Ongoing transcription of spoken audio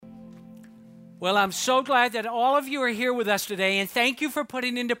Well, I'm so glad that all of you are here with us today, and thank you for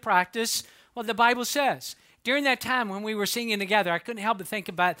putting into practice what the Bible says. During that time when we were singing together, I couldn't help but think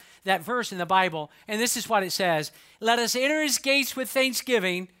about that verse in the Bible, and this is what it says: "Let us enter his gates with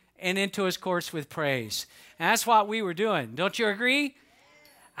thanksgiving and into his courts with praise." And that's what we were doing. Don't you agree?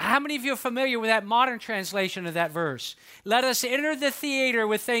 How many of you are familiar with that modern translation of that verse? Let us enter the theater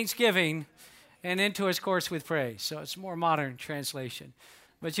with thanksgiving and into his courts with praise. So it's a more modern translation,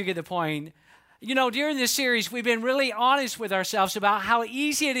 but you get the point. You know, during this series, we've been really honest with ourselves about how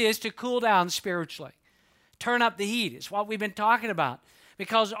easy it is to cool down spiritually. Turn up the heat is what we've been talking about,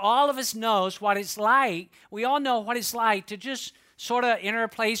 because all of us knows what it's like. We all know what it's like to just sort of enter a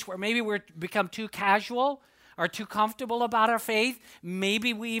place where maybe we're become too casual or too comfortable about our faith.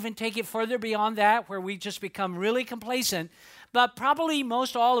 Maybe we even take it further beyond that, where we just become really complacent. But probably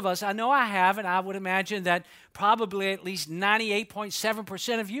most all of us, I know I have, and I would imagine that probably at least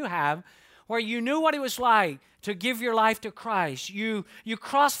 98.7% of you have, where you knew what it was like to give your life to Christ. You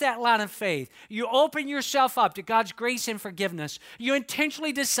crossed that line of faith. You opened yourself up to God's grace and forgiveness. You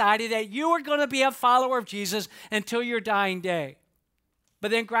intentionally decided that you were going to be a follower of Jesus until your dying day.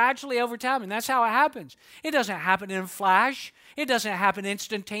 But then gradually over time, and that's how it happens. It doesn't happen in a flash. It doesn't happen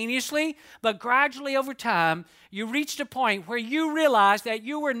instantaneously. But gradually over time, you reached a point where you realized that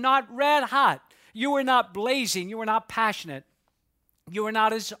you were not red hot. You were not blazing. You were not passionate. You were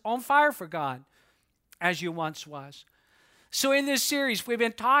not as on fire for God as you once was. So in this series, we've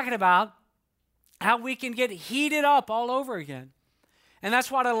been talking about how we can get heated up all over again. And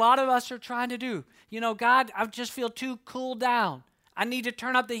that's what a lot of us are trying to do. You know, God, I just feel too cooled down. I need to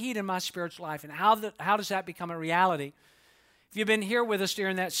turn up the heat in my spiritual life. And how does that become a reality? If you've been here with us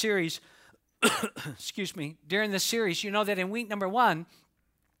during that series, during this series, you know that in week number 1,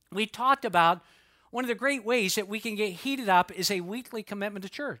 we talked about one of the great ways that we can get heated up is a weekly commitment to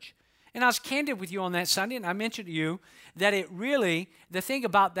church. And I was candid with you on that Sunday, and I mentioned to you that the thing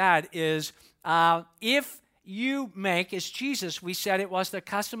about that is if you make, as Jesus, we said it was the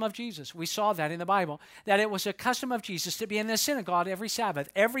custom of Jesus. We saw that in the Bible, that it was a custom of Jesus to be in the synagogue every Sabbath.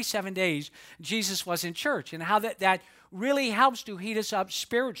 Every 7 days, Jesus was in church, and how that really helps to heat us up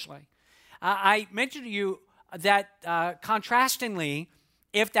spiritually. I mentioned to you that contrastingly,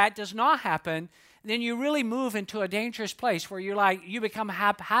 if that does not happen, then you really move into a dangerous place where you become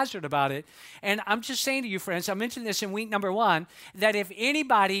haphazard about it. And I'm just saying to you, friends, I mentioned this in week number 1, that if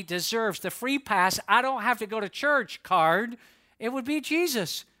anybody deserves the free pass, I don't have to go to church card, it would be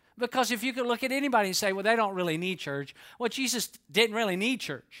Jesus. Because if you could look at anybody and say, well, they don't really need church. Well, Jesus didn't really need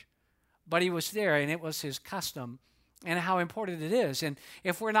church, but he was there, and it was his custom. And how important it is. And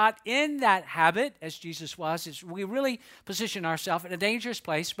if we're not in that habit, as Jesus was, we really position ourselves in a dangerous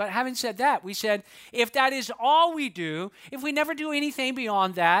place. But having said that, we said, if that is all we do, if we never do anything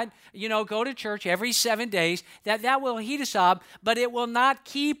beyond that, go to church every 7 days, that will heat us up, but it will not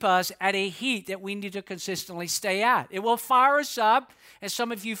keep us at a heat that we need to consistently stay at. It will fire us up, as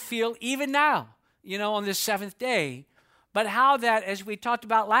some of you feel even now, on this 7th day. But how that, as we talked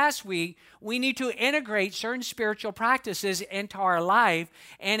about last week, we need to integrate certain spiritual practices into our life.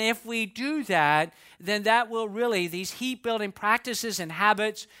 And if we do that, then that will really, these heat-building practices and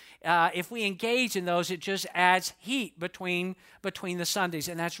habits, if we engage in those, it just adds heat between the Sundays.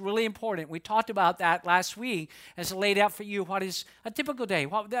 And that's really important. We talked about that last week as I laid out for you what is a typical day,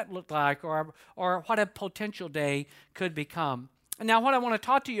 what would that look like, or what a potential day could become. Now, what I want to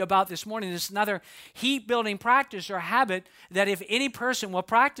talk to you about this morning is another heat-building practice or habit that if any person will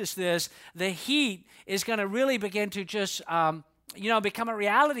practice this, the heat is going to really begin to just, become a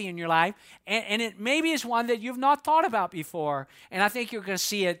reality in your life. And it maybe is one that you've not thought about before. And I think you're going to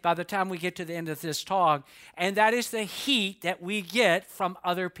see it by the time we get to the end of this talk. And that is the heat that we get from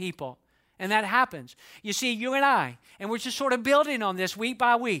other people. And that happens. You see, you and I, and we're just sort of building on this week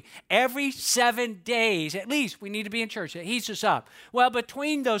by week. Every 7 days, at least, we need to be in church. It heats us up. Well,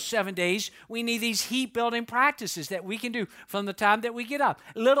 between those 7 days, we need these heat-building practices that we can do from the time that we get up.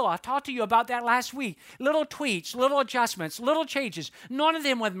 I talked to you about that last week. Little tweaks, little adjustments, little changes. None of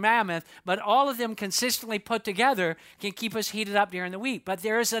them with mammoth, but all of them consistently put together can keep us heated up during the week. But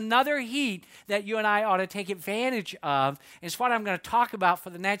there is another heat that you and I ought to take advantage of. It's what I'm going to talk about for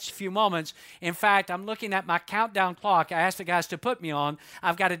the next few moments. In fact, I'm looking at my countdown clock. I asked the guys to put me on.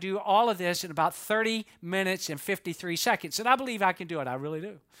 I've got to do all of this in about 30 minutes and 53 seconds. And I believe I can do it. I really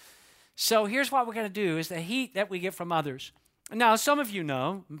do. So here's what we're going to do is the heat that we get from others. Now, some of you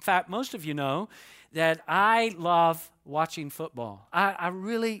know, in fact, most of you know, that I love watching football. I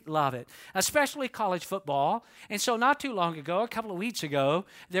really love it, especially college football. And so not too long ago, a couple of weeks ago,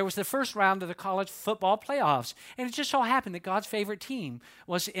 there was the first round of the college football playoffs. And it just so happened that God's favorite team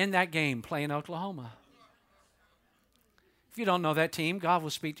was in that game playing Oklahoma. If you don't know that team, God will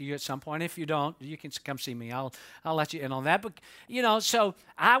speak to you at some point. If you don't, you can come see me. I'll let you in on that. But, so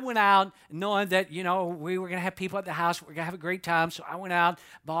I went out knowing that, we were going to have people at the house. We were going to have a great time. So I went out,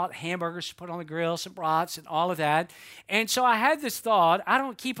 bought hamburgers to put on the grill, some brats and all of that. And so I had this thought, I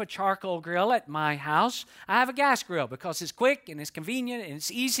don't keep a charcoal grill at my house. I have a gas grill because it's quick and it's convenient and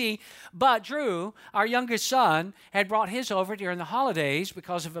it's easy. But Drew, our youngest son, had brought his over during the holidays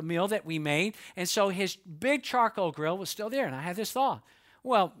because of a meal that we made. And so his big charcoal grill was still there. And I had this thought,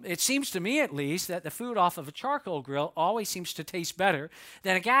 well, it seems to me at least that the food off of a charcoal grill always seems to taste better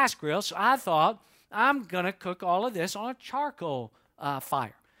than a gas grill. So I thought, I'm going to cook all of this on a charcoal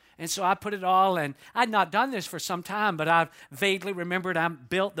fire. And so I put it all, and I'd not done this for some time, but I vaguely remembered I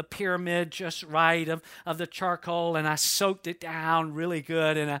built the pyramid just right of the charcoal, and I soaked it down really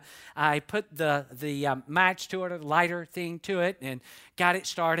good, and I put the match to it, or the lighter thing to it, and got it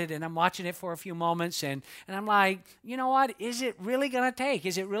started, and I'm watching it for a few moments, and I'm like, you know what, is it really going to take?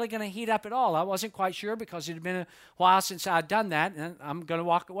 Is it really going to heat up at all? I wasn't quite sure because it had been a while since I'd done that, and I'm going to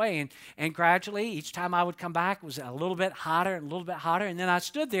walk away, and gradually, each time I would come back, it was a little bit hotter and a little bit hotter, and then I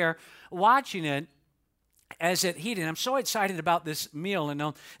stood there watching it as it heated. I'm so excited about this meal, and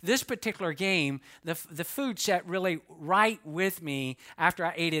on this particular game, the food sat really right with me after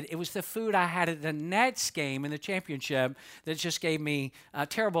I ate it. It was the food I had at the Nets game in the championship that just gave me a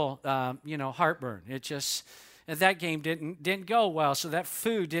terrible, heartburn. It just, that game didn't go well, so that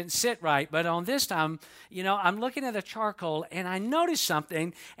food didn't sit right. But on this time, I'm looking at the charcoal, and I noticed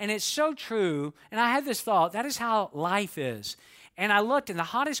something, and it's so true, and I had this thought, that is how life is. And I looked, and the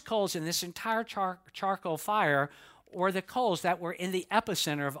hottest coals in this entire charcoal fire were the coals that were in the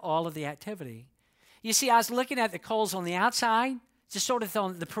epicenter of all of the activity. You see, I was looking at the coals on the outside, just sort of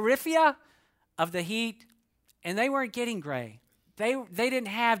on the periphery of the heat, and they weren't getting gray. They didn't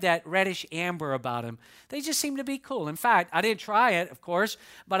have that reddish amber about them. They just seemed to be cool. In fact, I didn't try it, of course,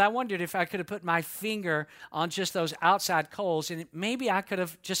 but I wondered if I could have put my finger on just those outside coals, and maybe I could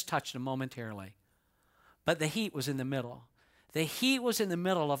have just touched them momentarily. But the heat was in the middle. The heat was in the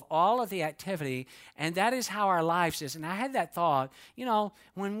middle of all of the activity, and that is how our lives is. And I had that thought,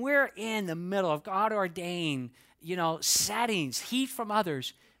 when we're in the middle of God-ordained, settings, heat from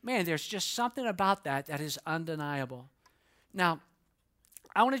others, man, there's just something about that is undeniable. Now,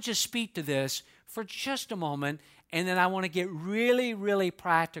 I want to just speak to this for just a moment, and then I want to get really, really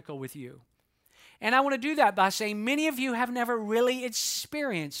practical with you. And I want to do that by saying many of you have never really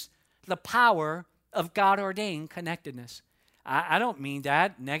experienced the power of God-ordained connectedness. I don't mean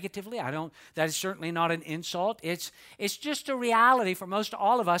that negatively. That is certainly not an insult. It's just a reality for most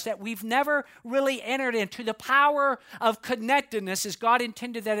all of us that we've never really entered into the power of connectedness as God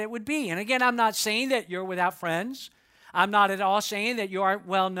intended that it would be. And again, I'm not saying that you're without friends. I'm not at all saying that you aren't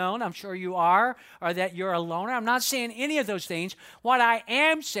well known. I'm sure you are, or that you're a loner. I'm not saying any of those things. What I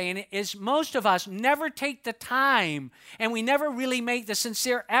am saying is most of us never take the time, and we never really make the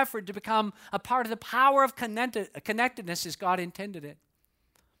sincere effort to become a part of the power of connectedness as God intended it.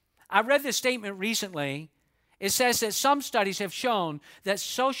 I read this statement recently. It says that some studies have shown that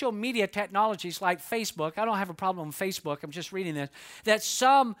social media technologies like Facebook, I don't have a problem with Facebook, I'm just reading this, that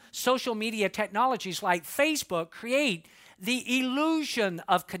some social media technologies like Facebook create the illusion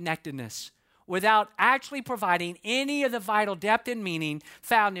of connectedness without actually providing any of the vital depth and meaning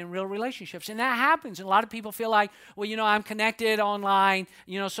found in real relationships. And that happens. And a lot of people feel like, well, I'm connected online,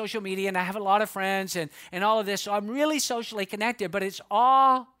 social media, and I have a lot of friends and all of this, so I'm really socially connected, but it's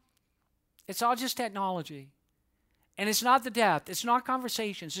all just technology. And it's not the depth, it's not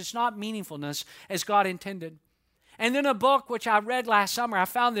conversations, it's not meaningfulness as God intended. And in a book which I read last summer, I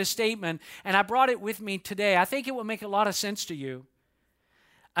found this statement, and I brought it with me today. I think it will make a lot of sense to you.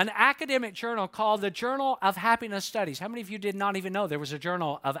 An academic journal called the Journal of Happiness Studies. How many of you did not even know there was a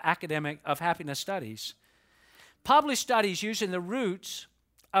Journal of Happiness Studies? Published studies using the roots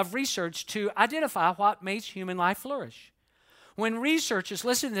of research to identify what makes human life flourish. When researchers,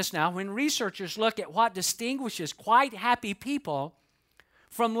 listen to this now, when researchers look at what distinguishes quite happy people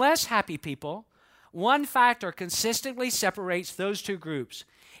from less happy people, one factor consistently separates those two groups.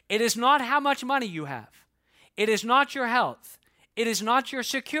 It is not how much money you have. It is not your health. It is not your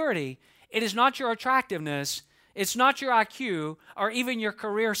security. It is not your attractiveness. It's not your IQ or even your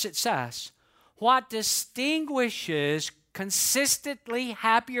career success. What distinguishes consistently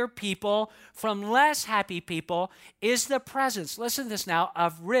happier people from less happy people is the presence, listen to this now,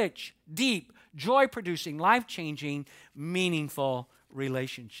 of rich, deep, joy-producing, life-changing, meaningful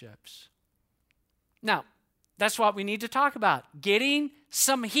relationships. Now, that's what we need to talk about, getting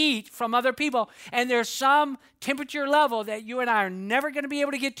some heat from other people. And there's some temperature level that you and I are never going to be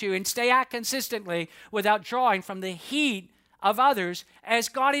able to get to and stay at consistently without drawing from the heat of others as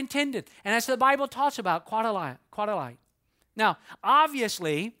God intended. And as the Bible talks about, quite a lot. Now,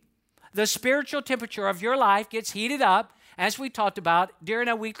 obviously, the spiritual temperature of your life gets heated up, as we talked about, during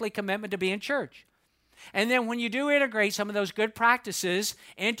a weekly commitment to be in church. And then when you do integrate some of those good practices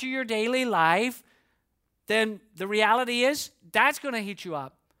into your daily life, then the reality is that's going to heat you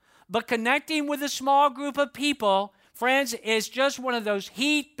up. But connecting with a small group of people, friends, is just one of those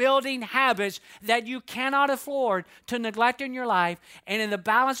heat-building habits that you cannot afford to neglect in your life. And in the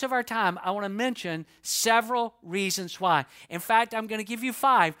balance of our time, I want to mention several reasons why. In fact, I'm going to give you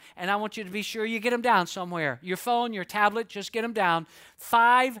 5, and I want you to be sure you get them down somewhere. Your phone, your tablet, just get them down.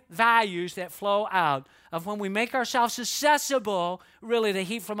 5 values that flow out of when we make ourselves accessible, really, to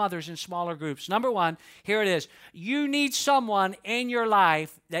heat from others in smaller groups. Number 1, here it is. You need someone in your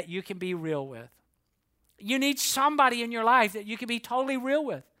life that you can be real with. You need somebody in your life that you can be totally real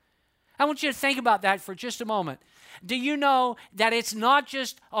with. I want you to think about that for just a moment. Do you know that it's not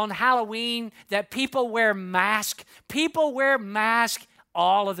just on Halloween that people wear masks? People wear masks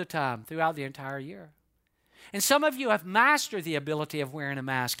all of the time throughout the entire year. And some of you have mastered the ability of wearing a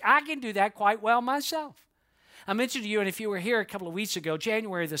mask. I can do that quite well myself. I mentioned to you, and if you were here a couple of weeks ago,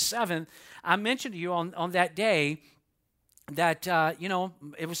 January the 7th, I mentioned to you on that day that,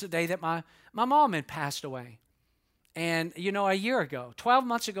 it was the day that my mom had passed away. And, a year ago, 12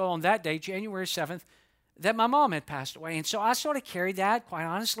 months ago on that day, January 7th, that my mom had passed away. And so I sort of carried that, quite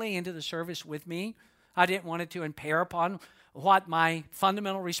honestly, into the service with me. I didn't want it to impair upon what my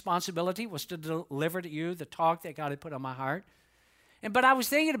fundamental responsibility was to deliver to you the talk that God had put on my heart. But I was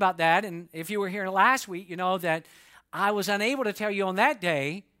thinking about that, and if you were here last week, you know that I was unable to tell you on that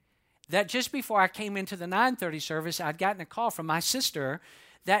day that just before I came into the 9:30 service, I'd gotten a call from my sister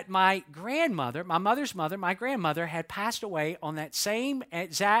that my grandmother, my mother's mother, my grandmother, had passed away on that same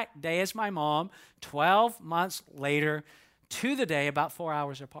exact day as my mom, 12 months later, to the day, about 4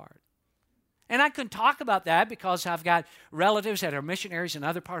 hours apart. And I couldn't talk about that because I've got relatives that are missionaries in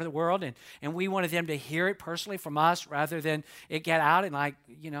other part of the world, and we wanted them to hear it personally from us rather than it get out and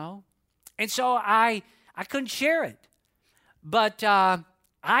And so I couldn't share it. But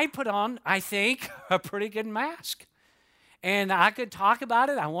I put on, I think, a pretty good mask. And I could talk about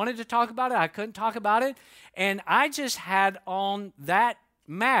it. I wanted to talk about it. I couldn't talk about it. And I just had on that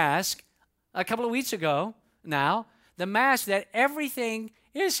mask a couple of weeks ago now, the mask that everything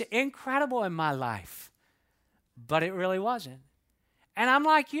is incredible in my life. But it really wasn't. And I'm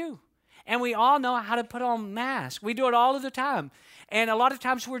like you. And we all know how to put on masks. We do it all of the time. And a lot of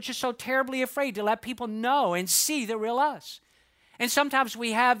times we're just so terribly afraid to let people know and see the real us. And sometimes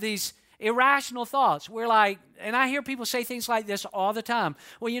we have these irrational thoughts. We're like, and I hear people say things like this all the time.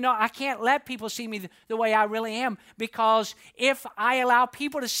 Well, I can't let people see me the way I really am, because if I allow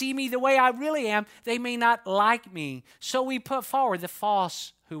people to see me the way I really am, they may not like me. So we put forward the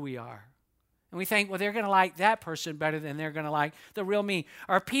false who we are. And we think, well, they're going to like that person better than they're going to like the real me.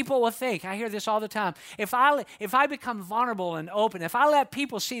 Or people will think, I hear this all the time, if I become vulnerable and open, if I let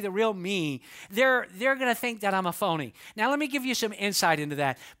people see the real me, they're going to think that I'm a phony. Now, let me give you some insight into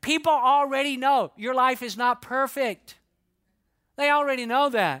that. People already know your life is not perfect. They already know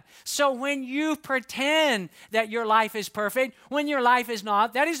that. So when you pretend that your life is perfect, when your life is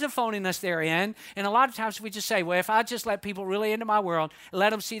not, that is the phoniness they're in. And a lot of times we just say, well, if I just let people really into my world,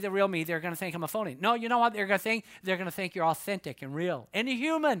 let them see the real me, they're going to think I'm a phony. No, you know what they're going to think? They're going to think you're authentic and real. And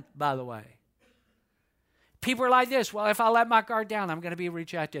human, by the way. People are like this, well, if I let my guard down, I'm going to be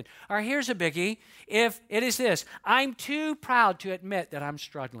rejected. Or here's a biggie. If it is this, I'm too proud to admit that I'm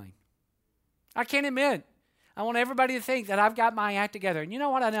struggling. I can't admit. I want everybody to think that I've got my act together. And you know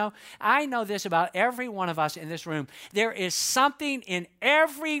what I know? I know this about every one of us in this room. There is something in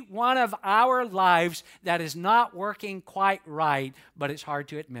every one of our lives that is not working quite right, but it's hard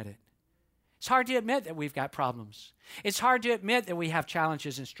to admit it. It's hard to admit that we've got problems. It's hard to admit that we have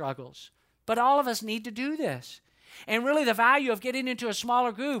challenges and struggles. But all of us need to do this. And really the value of getting into a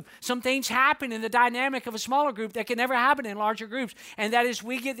smaller group, some things happen in the dynamic of a smaller group that can never happen in larger groups. And that is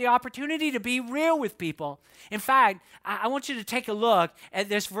we get the opportunity to be real with people. In fact, I want you to take a look at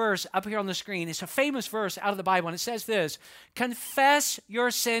this verse up here on the screen. It's a famous verse out of the Bible, and it says this: confess your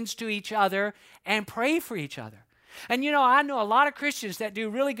sins to each other and pray for each other. And I know a lot of Christians that do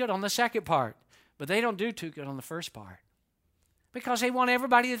really good on the second part, but they don't do too good on the first part. because they want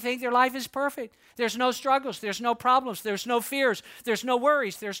everybody to think their life is perfect. There's no struggles, there's no problems, there's no fears, there's no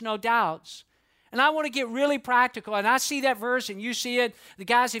worries, there's no doubts. And I want to get really practical, and I see that verse and you see it. The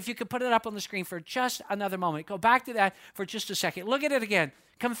guys, if you could put it up on the screen for just another moment. Go back to that for just a second. Look at it again.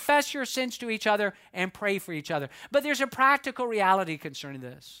 Confess your sins to each other and pray for each other. But there's a practical reality concerning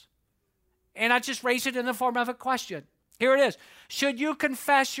this. And I just raise it in the form of a question. Here it is. Should you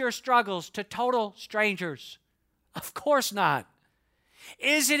confess your struggles to total strangers? Of course not.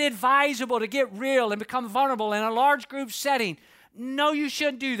 Is it advisable to get real and become vulnerable in a large group setting? No, you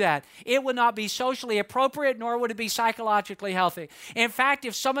shouldn't do that. It would not be socially appropriate, nor would it be psychologically healthy. In fact,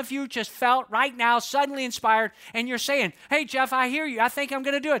 if some of you just felt right now suddenly inspired and you're saying, hey, Jeff, I hear you. I think I'm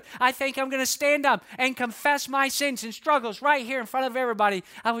going to do it. I think I'm going to stand up and confess my sins and struggles right here in front of everybody.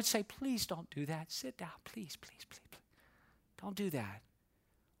 I would say, please don't do that. Sit down. Please, please, please, please. Don't do that.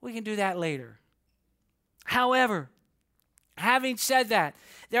 We can do that later. However, having said that,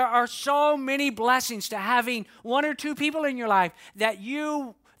 there are so many blessings to having one or two people in your life that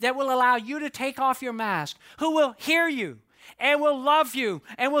will allow you to take off your mask, who will hear you and will love you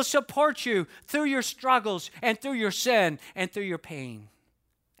and will support you through your struggles and through your sin and through your pain.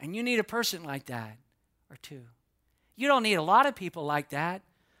 And you need a person like that or two. You don't need a lot of people like that.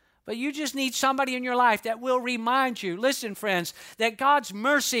 But you just need somebody in your life that will remind you, listen, friends, that God's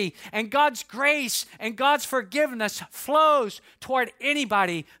mercy and God's grace and God's forgiveness flows toward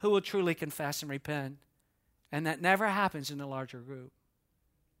anybody who will truly confess and repent. And that never happens in a larger group.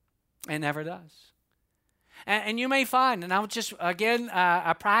 It never does. And you may find, and I'll just, again,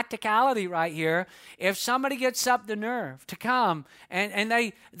 a practicality right here, if somebody gets up the nerve to come and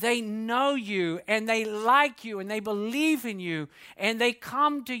they know you and they like you and they believe in you and they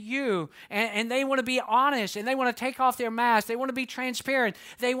come to you and they want to be honest and they want to take off their mask, they want to be transparent,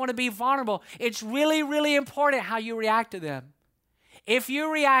 they want to be vulnerable, it's really, really important how you react to them. If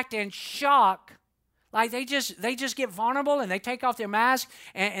you react in shock, like they just get vulnerable and they take off their mask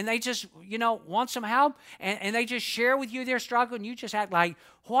and they just, want some help and they just share with you their struggle and you just act like,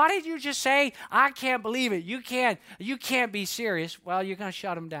 what did you just say? I can't believe it. You can't be serious. Well, you're going to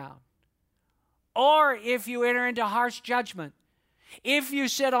shut them down. Or if you enter into harsh judgment, if you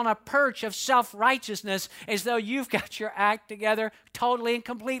sit on a perch of self-righteousness as though you've got your act together totally and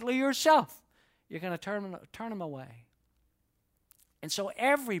completely yourself, you're going to turn them away. And so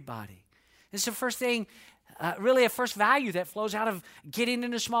everybody, this is the first thing, really a first value that flows out of getting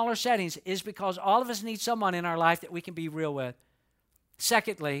into smaller settings is because all of us need someone in our life that we can be real with.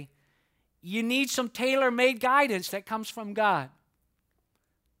 Secondly, you need some tailor-made guidance that comes from God.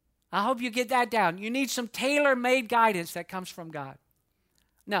 I hope you get that down. You need some tailor-made guidance that comes from God.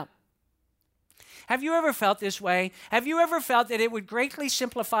 Now, have you ever felt this way? Have you ever felt that it would greatly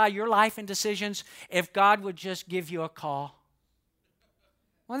simplify your life and decisions if God would just give you a call?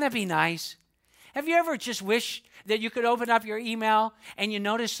 Wouldn't that be nice? Have you ever just wished that you could open up your email and you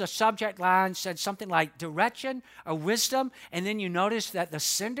notice the subject line said something like direction or wisdom, and then you notice that the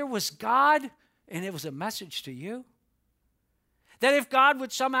sender was God and it was a message to you? That if God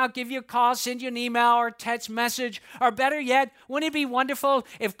would somehow give you a call, send you an email or a text message, or better yet, wouldn't it be wonderful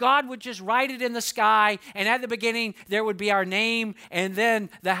if God would just write it in the sky and at the beginning there would be our name and then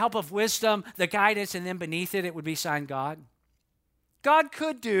the help of wisdom, the guidance, and then beneath it, it would be signed God? God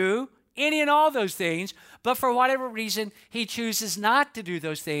could do any and all those things, but for whatever reason, he chooses not to do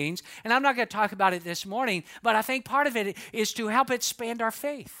those things. And I'm not going to talk about it this morning, but I think part of it is to help expand our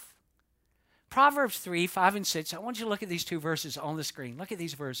faith. Proverbs 3, 5, and 6, I want you to look at these two verses on the screen. Look at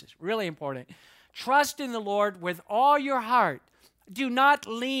these verses, really important. Trust in the Lord with all your heart. Do not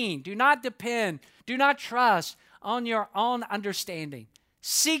lean, do not depend, do not trust on your own understanding.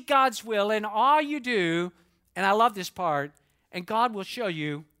 Seek God's will in all you do, and I love this part, and God will show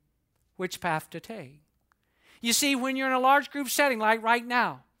you which path to take. You see, when you're in a large group setting like right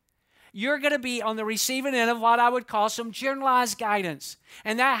now, you're going to be on the receiving end of what I would call some generalized guidance.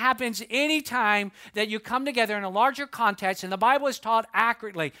 And that happens anytime that you come together in a larger context and the Bible is taught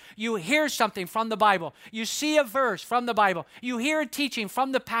accurately. You hear something from the Bible. You see a verse from the Bible. You hear a teaching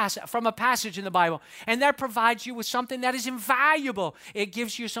from a passage in the Bible. And that provides you with something that is invaluable. It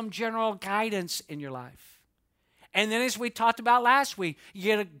gives you some general guidance in your life. And then as we talked about last week,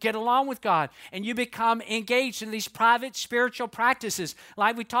 you get along with God and you become engaged in these private spiritual practices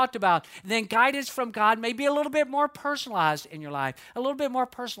like we talked about. Then guidance from God may be a little bit more personalized in your life, a little bit more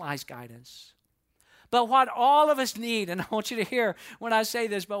personalized guidance. But what all of us need, and I want you to hear when I say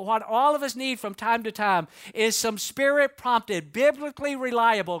this, but what all of us need from time to time is some spirit-prompted, biblically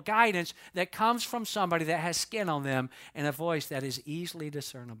reliable guidance that comes from somebody that has skin on them and a voice that is easily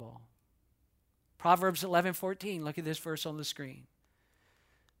discernible. Proverbs 11:14. Look at this verse on the screen.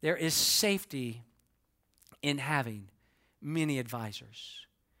 There is safety in having many advisors.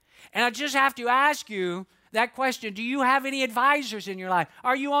 And I just have to ask you that question. Do you have any advisors in your life?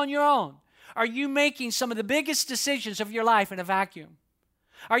 Are you on your own? Are you making some of the biggest decisions of your life in a vacuum?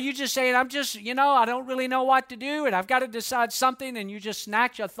 Are you just saying, I don't really know what to do, and I've got to decide something, and you just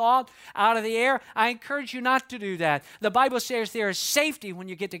snatch a thought out of the air? I encourage you not to do that. The Bible says there is safety when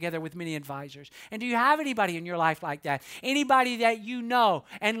you get together with many advisors. And do you have anybody in your life like that? Anybody that you know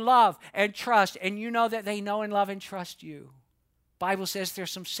and love and trust, and you know that they know and love and trust you? The Bible says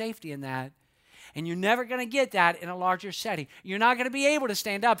there's some safety in that. And you're never going to get that in a larger setting. You're not going to be able to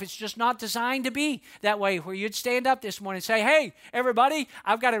stand up. It's just not designed to be that way, where you'd stand up this morning and say, hey, everybody,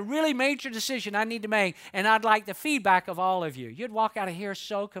 I've got a really major decision I need to make, and I'd like the feedback of all of you. You'd walk out of here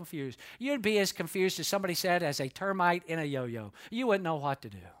so confused. You'd be as confused, as somebody said, as a termite in a yo-yo. You wouldn't know what to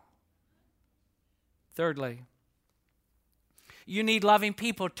do. Thirdly, you need loving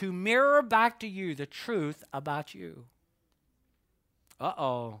people to mirror back to you the truth about you.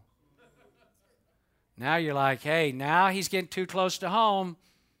 Uh-oh. Now you're like, hey, now he's getting too close to home.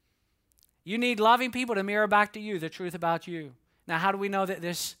 You need loving people to mirror back to you the truth about you. Now, how do we know that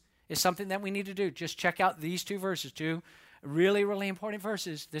this is something that we need to do? Just check out these two verses, two really, really important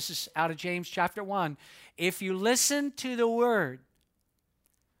verses. This is out of James chapter 1. If you listen to the word,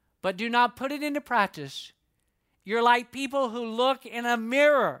 but do not put it into practice, you're like people who look in a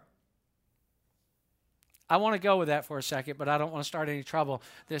mirror. I want to go with that for a second, but I don't want to start any trouble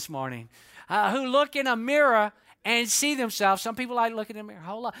this morning. Who look in a mirror and see themselves. Some people like looking in a mirror a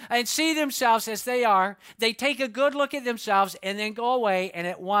whole lot. And see themselves as they are. They take a good look at themselves and then go away and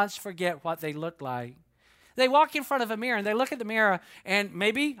at once forget what they look like. They walk in front of a mirror and they look at the mirror and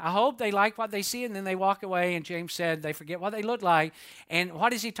maybe, I hope, they like what they see, and then they walk away, and James said they forget what they look like. And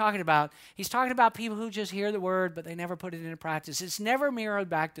what is he talking about? He's talking about people who just hear the word, but they never put it into practice. It's never mirrored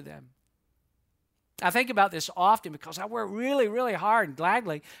back to them. I think about this often because I work really, really hard, and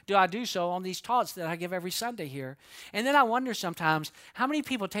gladly do I do so on these talks that I give every Sunday here. And then I wonder sometimes how many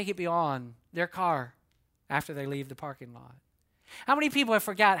people take it beyond their car after they leave the parking lot. How many people have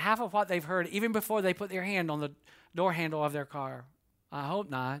forgot half of what they've heard even before they put their hand on the door handle of their car? I hope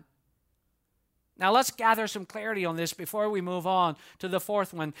not. Now let's gather some clarity on this before we move on to the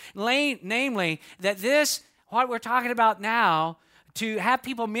fourth one, namely that this, what we're talking about now, to have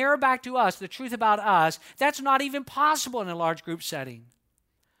people mirror back to us the truth about us, that's not even possible in a large group setting.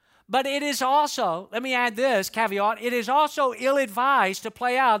 But it is also, let me add this caveat, it is also ill-advised to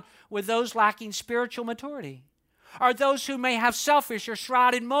play out with those lacking spiritual maturity, or those who may have selfish or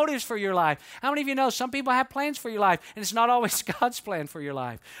shrouded motives for your life. How many of you know some people have plans for your life, and it's not always God's plan for your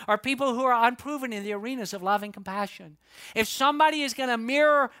life? Or people who are unproven in the arenas of love and compassion. If somebody is going to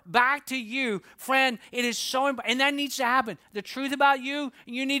mirror back to you, friend, it is so important, and that needs to happen. The truth about you,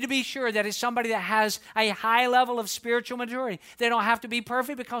 you need to be sure that it's somebody that has a high level of spiritual maturity. They don't have to be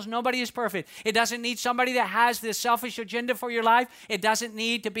perfect because nobody is perfect. It doesn't need somebody that has this selfish agenda for your life. It doesn't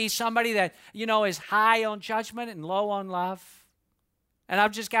need to be somebody that, is high on judgment and low on love. And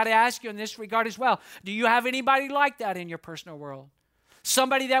I've just got to ask you in this regard as well, do you have anybody like that in your personal world?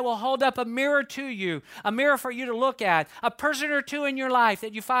 Somebody that will hold up a mirror to you, a mirror for you to look at, a person or two in your life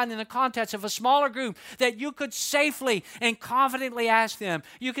that you find in the context of a smaller group that you could safely and confidently ask them.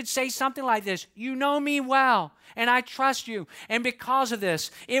 You could say something like this: you know me well, and I trust you, and because of this,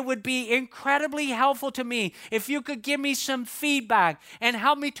 it would be incredibly helpful to me if you could give me some feedback and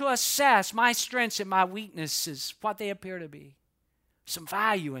help me to assess my strengths and my weaknesses, what they appear to be. Some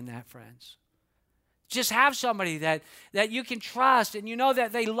value in that, friends. Just have somebody that you can trust, and you know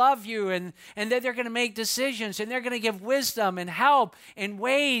that they love you, and that they're going to make decisions, and they're going to give wisdom and help in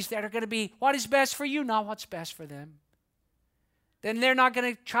ways that are going to be what is best for you, not what's best for them. Then they're not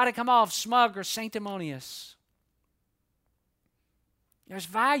going to try to come off smug or sanctimonious. There's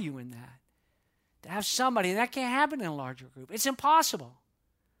value in that. To have somebody, and that can't happen in a larger group. It's impossible.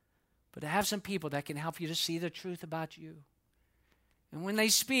 But to have some people that can help you to see the truth about you. And when they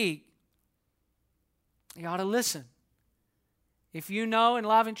speak, you ought to listen. If you know and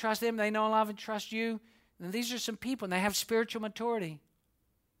love and trust them, they know and love and trust you, then these are some people, and they have spiritual maturity,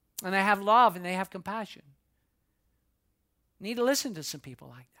 and they have love, and they have compassion. You need to listen to some people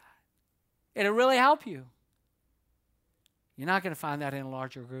like that. It'll really help you. You're not going to find that in a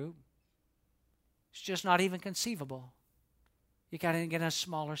larger group. It's just not even conceivable. You got to get in a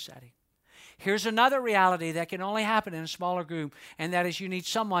smaller setting. Here's another reality that can only happen in a smaller group, and that is you need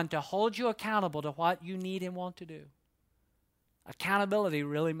someone to hold you accountable to what you need and want to do. Accountability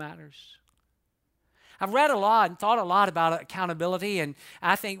really matters. I've read a lot and thought a lot about accountability, and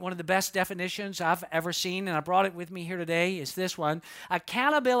I think one of the best definitions I've ever seen, and I brought it with me here today, is this one.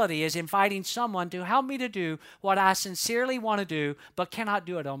 Accountability is inviting someone to help me to do what I sincerely want to do, but cannot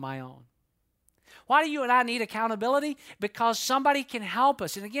do it on my own. Why do you and I need accountability? Because somebody can help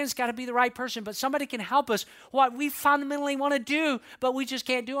us. And again, it's got to be the right person, but somebody can help us what we fundamentally want to do, but we just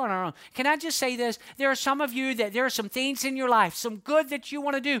can't do on our own. Can I just say this? There are some of you that there are some things in your life, some good that you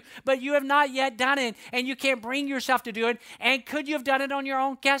want to do, but you have not yet done it, and you can't bring yourself to do it. And could you have done it on your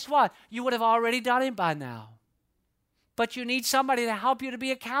own? Guess what? You would have already done it by now. But you need somebody to help you to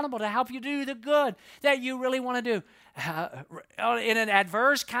be accountable, to help you do the good that you really want to do. In an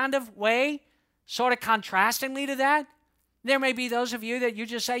adverse kind of way, sort of contrastingly to that, there may be those of you that you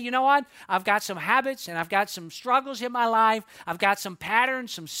just say, you know what? I've got some habits and I've got some struggles in my life. I've got some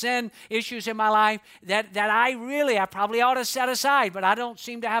patterns, some sin issues in my life that I probably ought to set aside, but I don't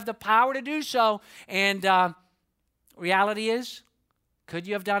seem to have the power to do so. And reality is, could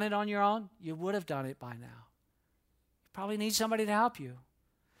you have done it on your own? You would have done it by now. You probably need somebody to help you.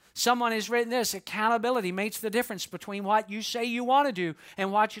 Someone has written this: accountability makes the difference between what you say you want to do and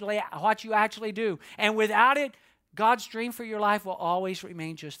what you actually do. And without it, God's dream for your life will always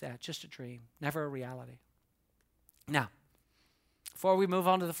remain just that, just a dream, never a reality. Now, before we move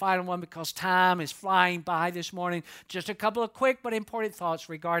on to the final one, because time is flying by this morning, just a couple of quick but important thoughts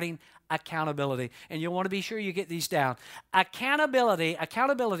regarding accountability. And you'll want to be sure you get these down. Accountability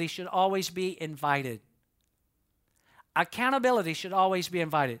should always be invited. Accountability should always be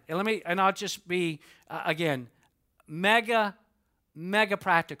invited. And I'll just be, again, mega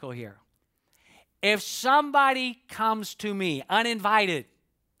practical here. If somebody comes to me uninvited,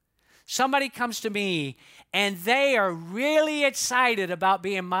 somebody comes to me and they are really excited about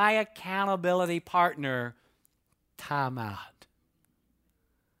being my accountability partner, time out.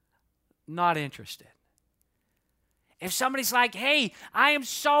 Not interested. If somebody's like, hey, I am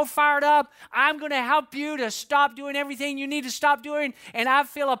so fired up, I'm going to help you to stop doing everything you need to stop doing, and I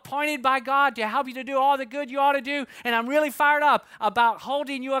feel appointed by God to help you to do all the good you ought to do, and I'm really fired up about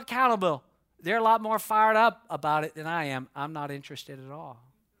holding you accountable. They're a lot more fired up about it than I am. I'm not interested at all.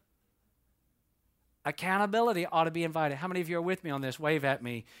 Accountability ought to be invited. How many of you are with me on this? Wave at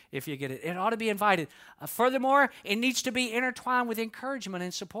me if you get it. It ought to be invited. Furthermore, it needs to be intertwined with encouragement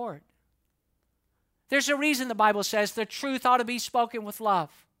and support. There's a reason the Bible says the truth ought to be spoken with love.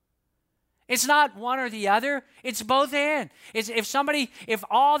 It's not one or the other. It's both and. If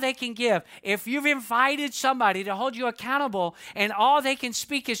all they can give, if you've invited somebody to hold you accountable and all they can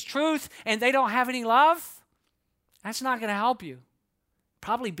speak is truth and they don't have any love, that's not going to help you.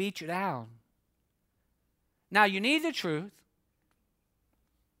 Probably beat you down. Now, you need the truth,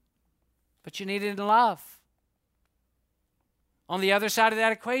 but you need it in love. On the other side of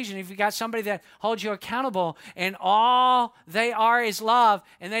that equation, if you got somebody that holds you accountable and all they are is love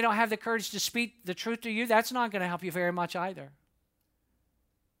and they don't have the courage to speak the truth to you, that's not going to help you very much either.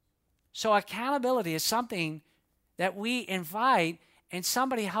 So accountability is something that we invite and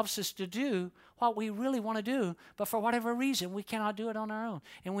somebody helps us to do what we really want to do, but for whatever reason, we cannot do it on our own.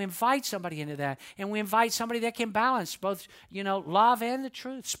 And we invite somebody into that. And we invite somebody that can balance both, love and the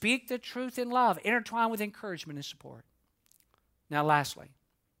truth. Speak the truth in love, intertwine with encouragement and support. Now, lastly,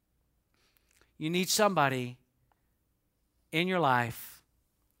 you need somebody in your life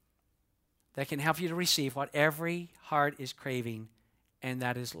that can help you to receive what every heart is craving, and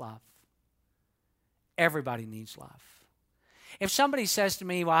that is love. Everybody needs love. If somebody says to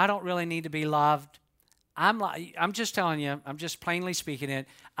me, well, I don't really need to be loved, I'm just telling you, I'm just plainly speaking it,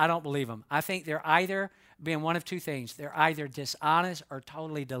 I don't believe them. I think they're either being one of two things. They're either dishonest or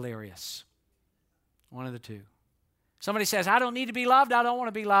totally delirious. One of the two. Somebody says, I don't need to be loved, I don't want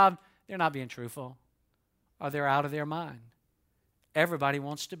to be loved. They're not being truthful, or they're out of their mind. Everybody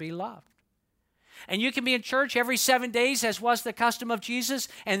wants to be loved. And you can be in church every 7 days, as was the custom of Jesus,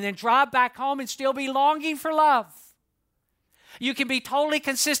 and then drive back home and still be longing for love. You can be totally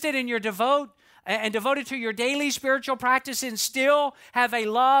consistent in your devoted to your daily spiritual practice and still have a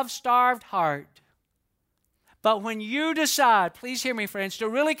love-starved heart. But when you decide, please hear me, friends, to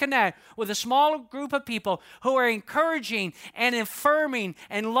really connect with a small group of people who are encouraging and affirming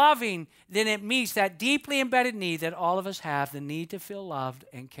and loving, then it meets that deeply embedded need that all of us have, the need to feel loved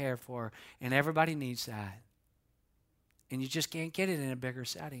and cared for. And everybody needs that. And you just can't get it in a bigger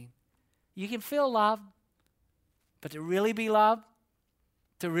setting. You can feel loved, but to really be loved,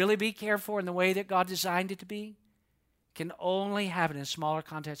 to really be cared for in the way that God designed it to be, can only happen in a smaller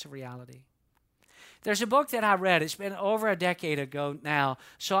context of reality. There's a book that I read. It's been over a decade ago now,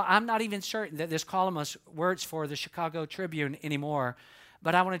 so I'm not even certain that this columnist works for the Chicago Tribune anymore,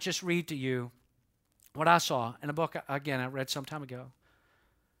 but I want to just read to you what I saw in a book, again, I read some time ago.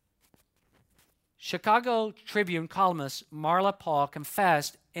 Chicago Tribune columnist Marla Paul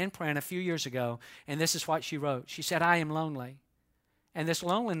confessed in print a few years ago, and this is what she wrote. She said, "I am lonely, and this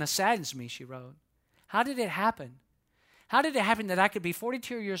loneliness saddens me," she wrote. How did it happen? How did it happen that I could be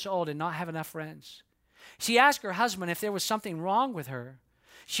 42 years old and not have enough friends? She asked her husband if there was something wrong with her.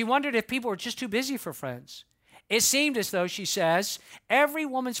 She wondered if people were just too busy for friends. It seemed as though, she says, every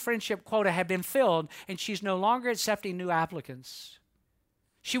woman's friendship quota had been filled and she's no longer accepting new applicants.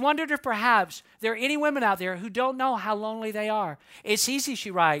 She wondered if perhaps there are any women out there who don't know how lonely they are. It's easy, she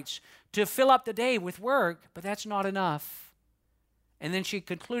writes, to fill up the day with work, but that's not enough. And then she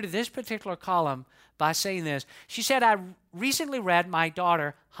concluded this particular column by saying this. She said, "I recently read my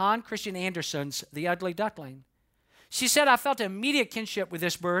daughter, Hans Christian Andersen's The Ugly Duckling. She said, I felt immediate kinship with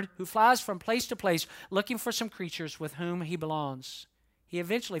this bird who flies from place to place looking for some creatures with whom he belongs. He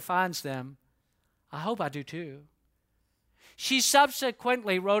eventually finds them. I hope I do too." She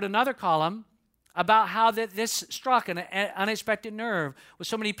subsequently wrote another column about how this struck an unexpected nerve with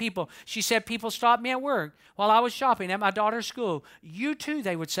so many people. She said, "People stopped me at work while I was shopping at my daughter's school. You too,"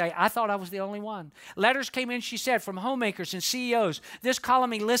 they would say. "I thought I was the only one." Letters came in, she said, from homemakers and CEOs. This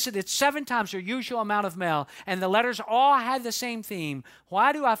column elicited 7 times their usual amount of mail, and the letters all had the same theme.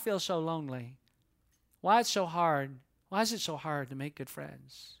 Why do I feel so lonely? Why is it so hard? Why is it so hard to make good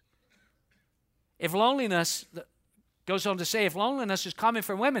friends? If loneliness... Goes on to say, if loneliness is common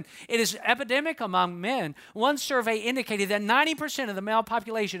for women, it is epidemic among men. One survey indicated that 90% of the male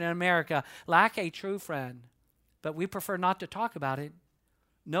population in America lack a true friend. But we prefer not to talk about it.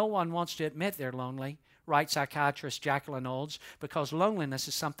 No one wants to admit they're lonely, writes psychiatrist Jacqueline Olds, because loneliness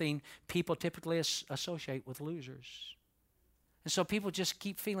is something people typically associate with losers. And so people just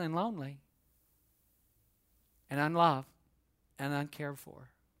keep feeling lonely and unloved and uncared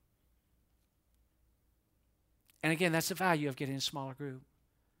for. And again, that's the value of getting a smaller group,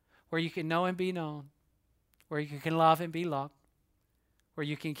 where you can know and be known, where you can love and be loved, where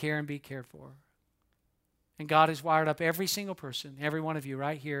you can care and be cared for. And God has wired up every single person, every one of you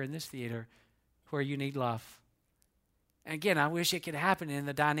right here in this theater, where you need love. And again, I wish it could happen in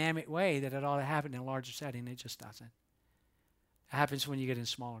the dynamic way that it ought to happen in a larger setting. It just doesn't. It happens when you get in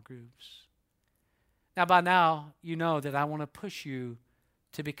smaller groups. Now, by now, you know that I want to push you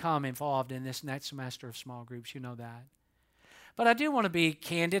to become involved in this next semester of small groups. You know that. But I do want to be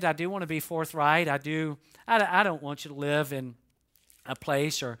candid. I do want to be forthright. I don't want you to live in a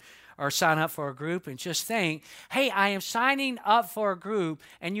place or sign up for a group and just think, hey, I am signing up for a group,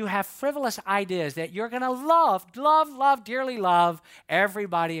 and you have frivolous ideas that you're going to love, dearly love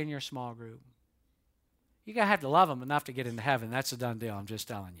everybody in your small group. You're going to have to love them enough to get into heaven. That's a done deal, I'm just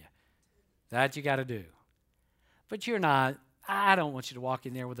telling you. That you got to do. But you're not. I don't want you to walk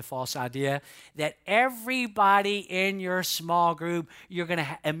in there with a false idea that everybody in your small group you're going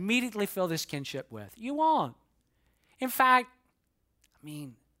to immediately feel this kinship with. You won't. In fact,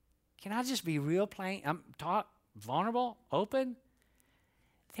 can I just be real plain? Vulnerable, open?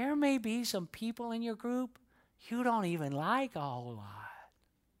 There may be some people in your group you don't even like a whole lot.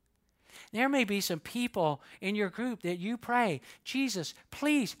 There may be some people in your group that you pray, Jesus,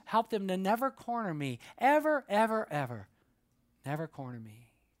 please help them to never corner me. Ever, ever, ever. Never corner me.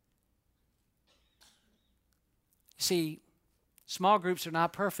 See, small groups are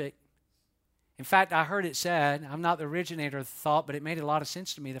not perfect. In fact, I heard it said, I'm not the originator of the thought, but it made a lot of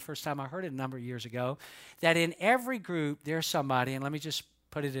sense to me the first time I heard it a number of years ago, that in every group there's somebody, and let me just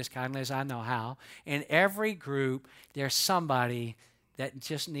put it as kindly as I know how, in every group there's somebody that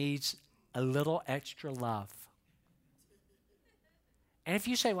just needs a little extra love. And if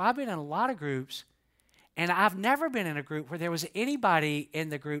you say, well, I've been in a lot of groups, and I've never been in a group where there was anybody in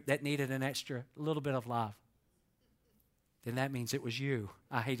the group that needed an extra little bit of love, then that means it was you.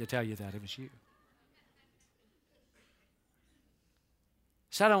 I hate to tell you that, it was you.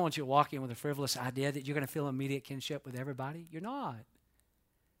 So I don't want you to walk in with a frivolous idea that you're going to feel immediate kinship with everybody. You're not.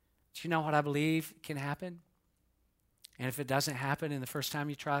 Do you know what I believe can happen? And if it doesn't happen in the first time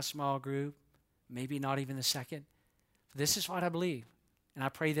you try a small group, maybe not even the second, this is what I believe. And I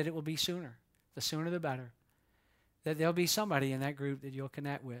pray that it will be sooner. The sooner the better. That there'll be somebody in that group that you'll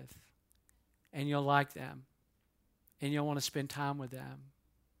connect with. And you'll like them. And you'll want to spend time with them.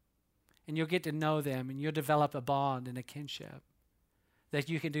 And you'll get to know them. And you'll develop a bond and a kinship. That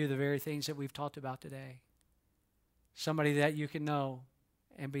you can do the very things that we've talked about today. Somebody that you can know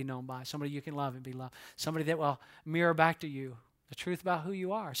and be known by. Somebody you can love and be loved. Somebody that will mirror back to you the truth about who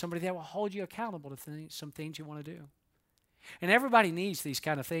you are. Somebody that will hold you accountable to some things you want to do. And everybody needs these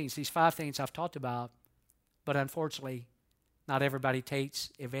kind of things, these 5 things I've talked about, but unfortunately, not everybody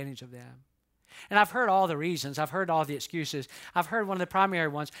takes advantage of them. And I've heard all the reasons. I've heard all the excuses. I've heard one of the primary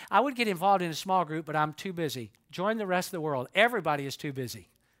ones. I would get involved in a small group, but I'm too busy. Join the rest of the world. Everybody is too busy.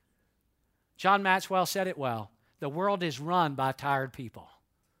 John Maxwell said it well. The world is run by tired people.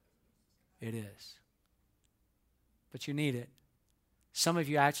 It is. But you need it. Some of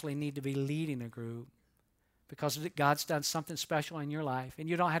you actually need to be leading a group because God's done something special in your life. And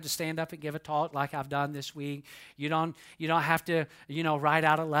you don't have to stand up and give a talk like I've done this week. You don't have to, write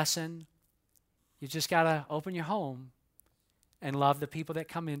out a lesson. You just got to open your home and love the people that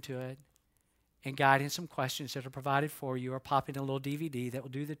come into it and guide in some questions that are provided for you, or pop in a little DVD that will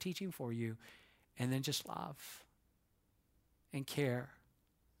do the teaching for you. And then just love and care.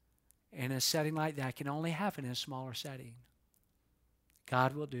 And a setting like that can only happen in a smaller setting.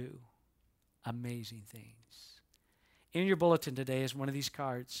 God will do amazing things. In your bulletin today is one of these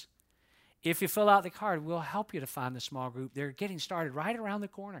cards. If you fill out the card, we'll help you to find the small group. They're getting started right around the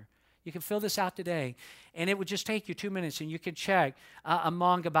corner. You can fill this out today, and it would just take you 2 minutes, and you can check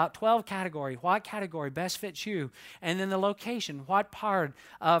among about 12 categories, what category best fits you, and then the location, what part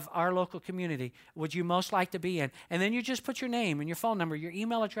of our local community would you most like to be in. And then you just put your name and your phone number, your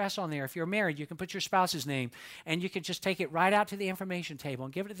email address on there. If you're married, you can put your spouse's name, and you can just take it right out to the information table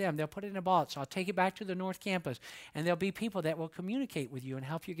and give it to them. They'll put it in a box. I'll take it back to the North Campus, and there'll be people that will communicate with you and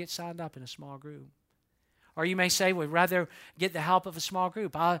help you get signed up in a small group. Or you may say, we'd rather get the help of a small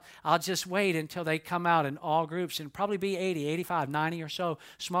group. I'll just wait until they come out in all groups, and probably be 80, 85, 90 or so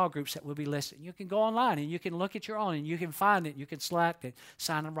small groups that will be listed. You can go online and you can look at your own and you can find it. You can select it,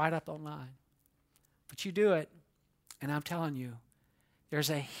 sign them right up online. But you do it, and I'm telling you, there's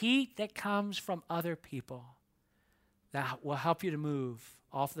a heat that comes from other people that will help you to move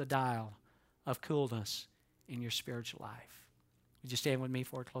off the dial of coolness in your spiritual life. Would you stand with me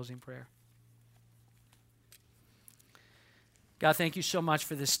for a closing prayer? God, thank you so much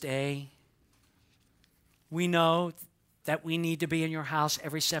for this day. We know that we need to be in your house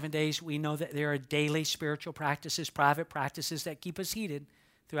every 7 days. We know that there are daily spiritual practices, private practices that keep us heated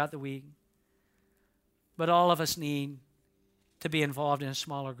throughout the week. But all of us need to be involved in a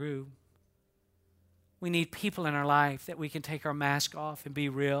smaller group. We need people in our life that we can take our mask off and be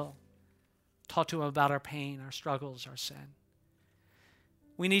real, talk to them about our pain, our struggles, our sin.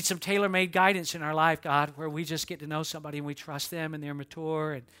 We need some tailor-made guidance in our life, God, where we just get to know somebody and we trust them and they're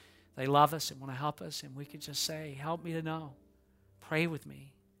mature and they love us and want to help us, and we can just say, help me to know. Pray with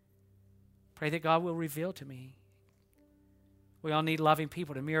me. Pray that God will reveal to me. We all need loving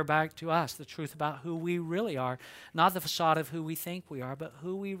people to mirror back to us the truth about who we really are, not the facade of who we think we are, but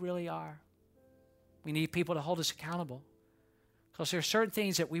who we really are. We need people to hold us accountable because there are certain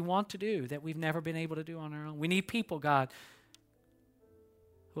things that we want to do that we've never been able to do on our own. We need people, God,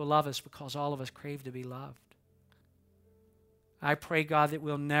 who will love us because all of us crave to be loved. I pray, God, that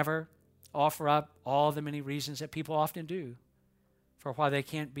we'll never offer up all the many reasons that people often do for why they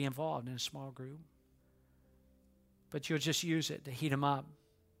can't be involved in a small group. But you'll just use it to heat them up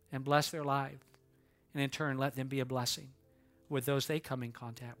and bless their life, and in turn let them be a blessing with those they come in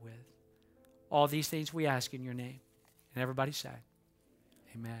contact with. All these things we ask in your name. And everybody said,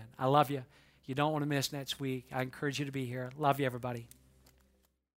 amen. I love you. You don't want to miss next week. I encourage you to be here. Love you, everybody.